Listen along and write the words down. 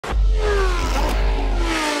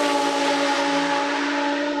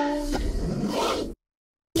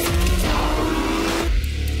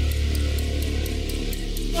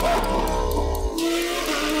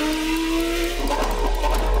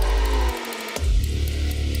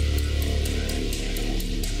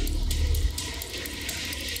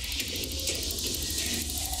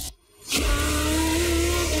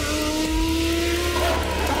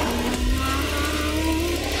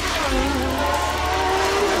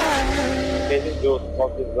Good,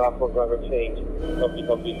 positive lap for driver change. Copy,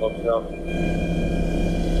 copy, copy now.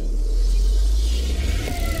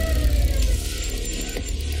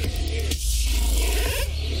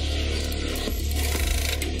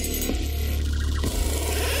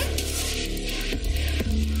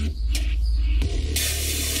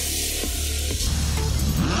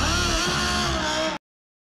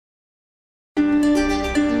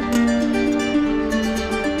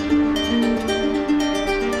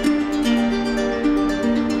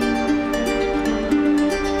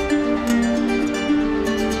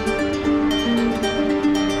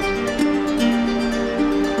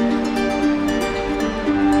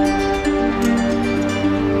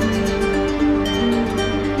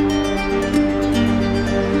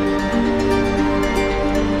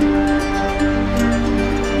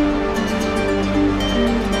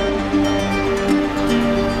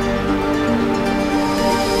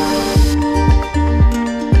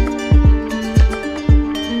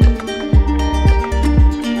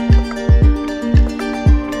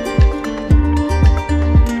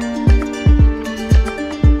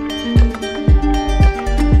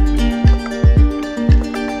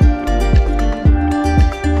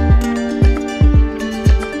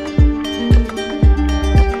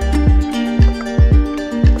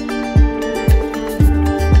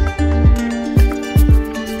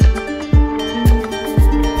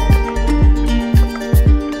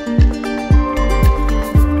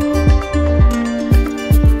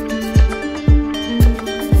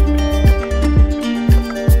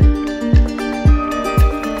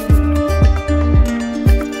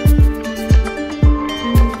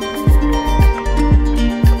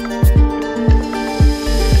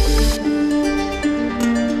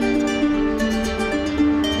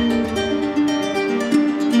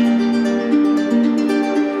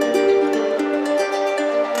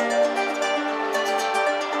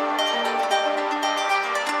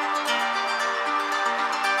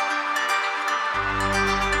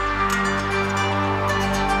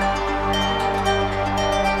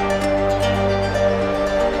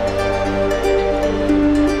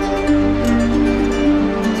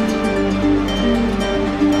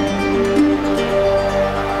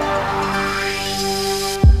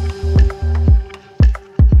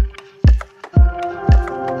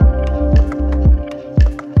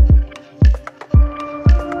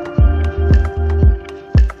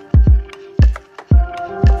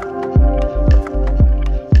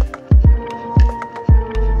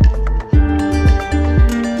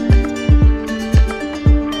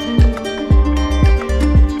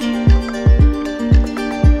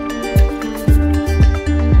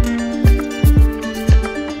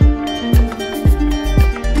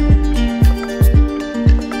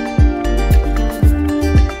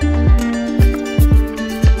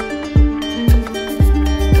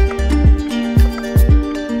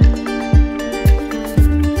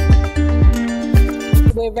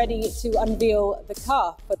 Ready to unveil the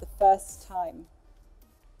car for the first time.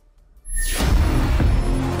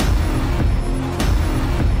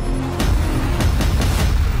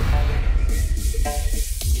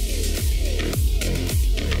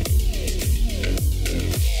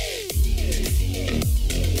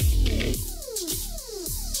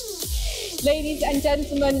 Ladies and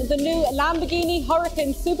gentlemen, the new Lamborghini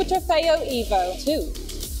Huracan Super Trofeo Evo 2.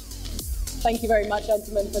 Thank you very much,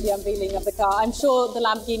 gentlemen, for the unveiling of the car. I'm sure the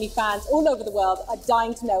Lamborghini fans all over the world are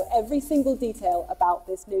dying to know every single detail about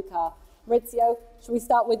this new car. Maurizio, should we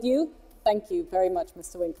start with you? Thank you very much,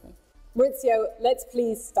 Mr. Winkman. Maurizio, let's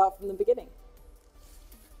please start from the beginning.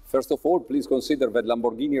 First of all, please consider that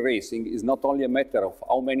Lamborghini racing is not only a matter of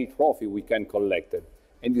how many trophies we can collect,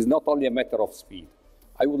 and is not only a matter of speed.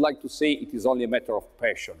 I would like to say it is only a matter of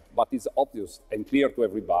passion, but it's obvious and clear to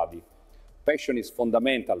everybody. Passion is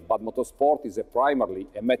fundamental, but motorsport is primarily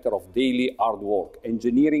a matter of daily hard work,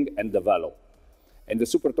 engineering and development. And the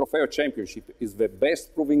Super Trofeo Championship is the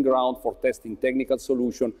best proving ground for testing technical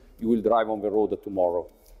solutions you will drive on the road tomorrow.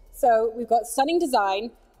 So we've got stunning design,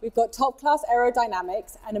 we've got top-class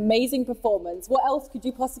aerodynamics and amazing performance. What else could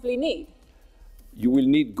you possibly need? You will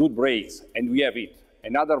need good brakes, and we have it.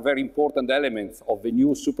 Another very important element of the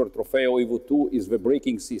new Super Trofeo Evo 2 is the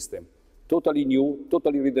braking system. Totally new,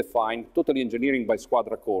 totally redefined, totally engineering by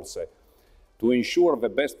Squadra Corse to ensure the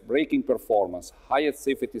best braking performance, highest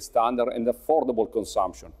safety standard and affordable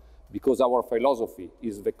consumption, because our philosophy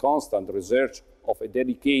is the constant research of a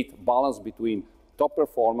dedicated balance between top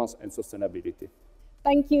performance and sustainability.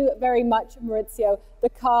 Thank you very much, Maurizio. The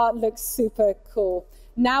car looks super cool.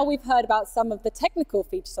 Now we've heard about some of the technical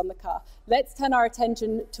features on the car. Let's turn our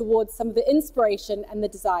attention towards some of the inspiration and the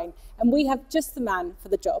design. And we have just the man for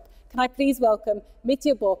the job. Can I please welcome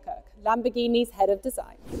Mitja Borkirk, Lamborghini's head of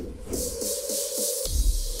design.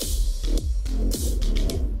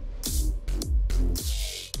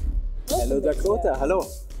 Hello, Dakota. Hello.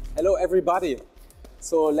 Hello, everybody.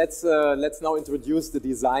 So let's now introduce the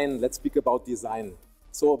design. Let's speak about design.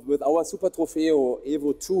 So with our Super Trofeo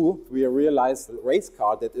Evo 2, we realized a race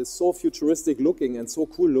car that is so futuristic looking and so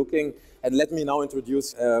cool looking. And let me now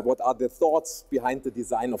introduce what are the thoughts behind the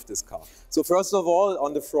design of this car. So first of all,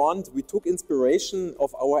 on the front, we took inspiration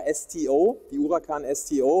of our STO, the Huracan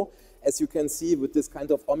STO, as you can see with this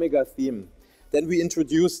kind of Omega theme. Then we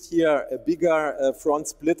introduced here a bigger front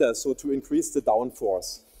splitter, so to increase the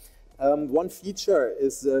downforce. One feature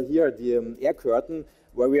is here the air curtain,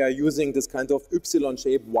 where we are using this kind of Y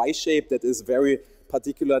shape, Y shape that is very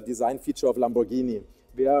particular design feature of Lamborghini.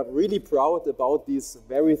 We are really proud about these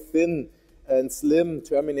very thin and slim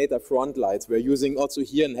Terminator front lights. We're using also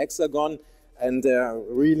here an hexagon, and they're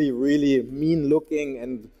really, really mean looking,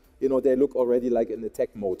 and you know, they look already like in attack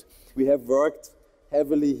mode. We have worked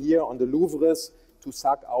heavily here on the louvres to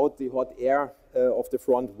suck out the hot air of the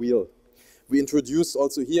front wheel. We introduced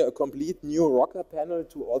also here a complete new rocker panel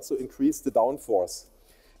to also increase the downforce.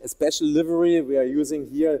 A special livery, we are using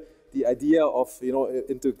here the idea of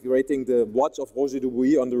integrating the watch of Roger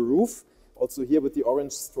Dubuis on the roof, also here with the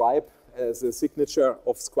orange stripe as a signature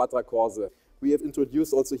of Squadra Corse. We have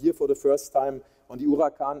introduced also here for the first time on the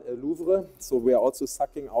Huracan a Louvre, so we are also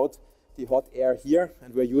sucking out the hot air here,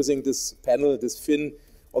 and we're using this panel, this fin,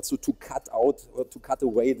 also to cut out or to cut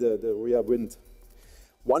away the rear wind.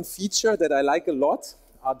 One feature that I like a lot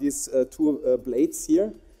are these two blades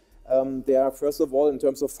here. They are, first of all, in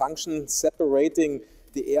terms of function, separating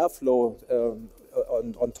the airflow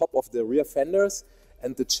on top of the rear fenders,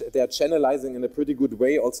 and they are channelizing in a pretty good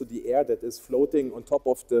way also the air that is floating on top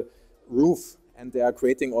of the roof, and they are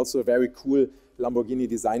creating also a very cool Lamborghini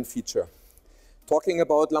design feature. Talking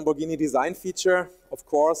about Lamborghini design feature, of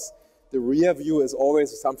course, the rear view is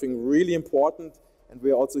always something really important, and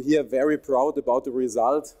we are also here very proud about the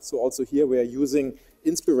result. So also here we are using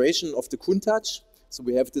inspiration of the Countach. So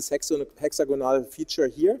we have this hexagonal feature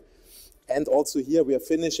here, and also here we are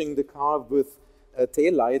finishing the car with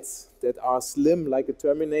tail lights that are slim like a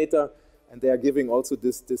Terminator, and they are giving also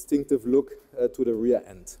this distinctive look to the rear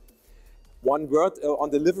end. One word on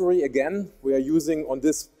the livery again, we are using on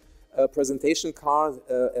this presentation car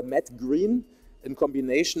a matte green in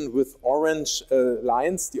combination with orange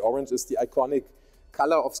lines. The orange is the iconic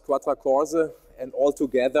color of Squadra Corse, and all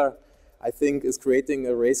together I think is creating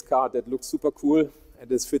a race car that looks super cool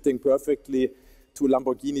and is fitting perfectly to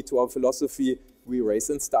Lamborghini, to our philosophy, we race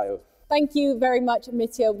in style. Thank you very much,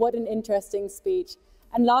 Mitja. What an interesting speech.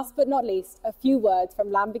 And last but not least, a few words from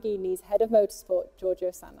Lamborghini's head of motorsport,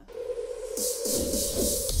 Giorgio Sanna.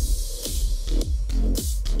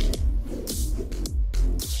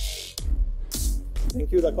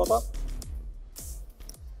 Thank you, Dakota.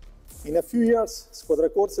 In a few years, Squadra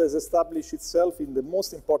Corse has established itself in the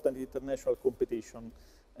most important international competition,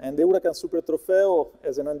 and the Huracan Super Trofeo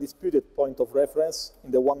as an undisputed point of reference in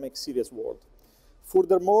the one-make series world.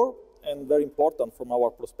 Furthermore, and very important from our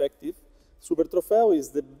perspective, Super Trofeo is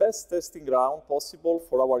the best testing ground possible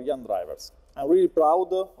for our young drivers. I'm really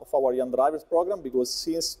proud of our young drivers program because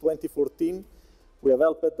since 2014, we have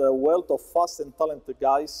helped a wealth of fast and talented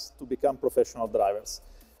guys to become professional drivers.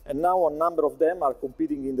 And now a number of them are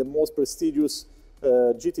competing in the most prestigious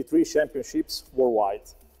GT3 championships worldwide.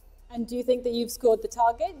 And do you think that you've scored the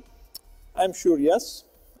target? I'm sure yes,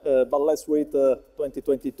 but let's wait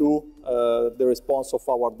 2022, the response of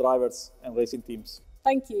our drivers and racing teams.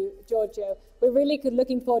 Thank you, Giorgio. We're really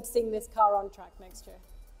looking forward to seeing this car on track next year.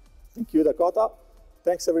 Thank you, Dakota.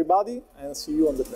 Thanks, everybody, and see you on the track.